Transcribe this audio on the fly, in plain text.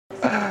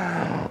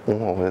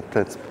Oh,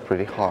 that's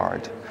pretty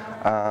hard.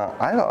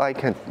 I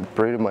like it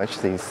pretty much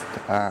this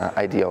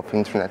idea of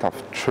Internet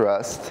of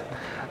Trust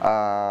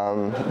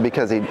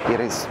because it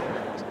is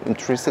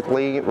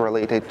intrinsically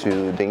related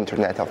to the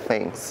Internet of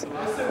Things.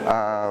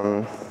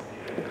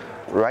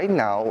 Right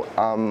now,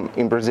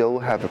 in Brazil,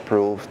 we have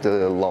approved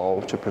the law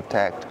to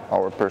protect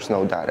our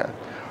personal data.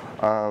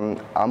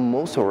 I'm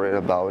most worried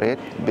about it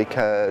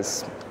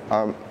because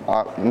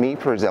me,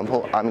 for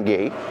example, I'm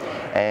gay,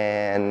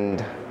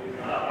 and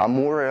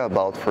I'm worried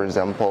about, for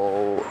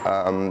example,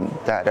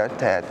 data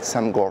that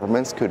some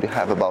governments could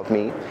have about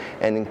me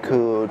and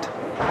could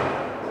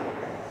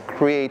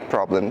create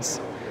problems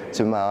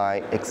to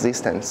my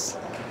existence.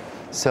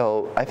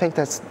 So I think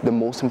that's the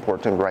most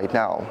important right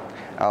now.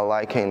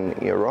 Like in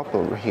Europe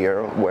over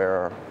here,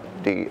 where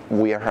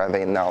we are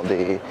having now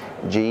the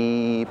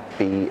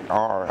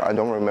GDPR. I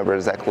don't remember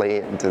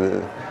exactly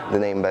the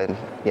name, but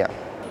yeah.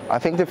 I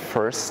think the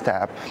first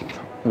step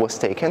was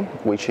taken,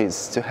 which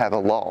is to have a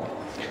law.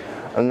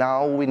 And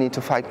now we need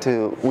to fight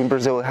to, in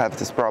Brazil we have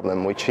this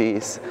problem, which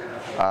is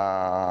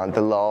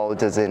the law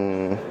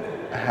doesn't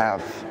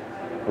have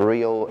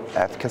real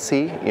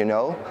efficacy, you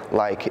know,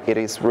 like it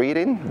is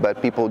written,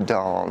 but people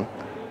don't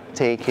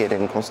take it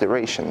in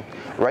consideration.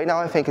 Right now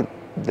I think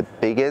the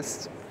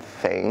biggest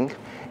thing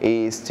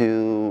is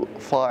to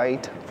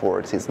fight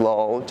for this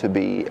law to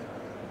be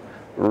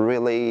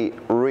really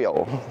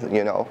real,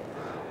 you know.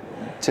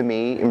 To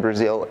me, in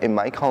Brazil, in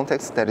my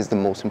context, that is the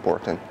most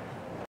important.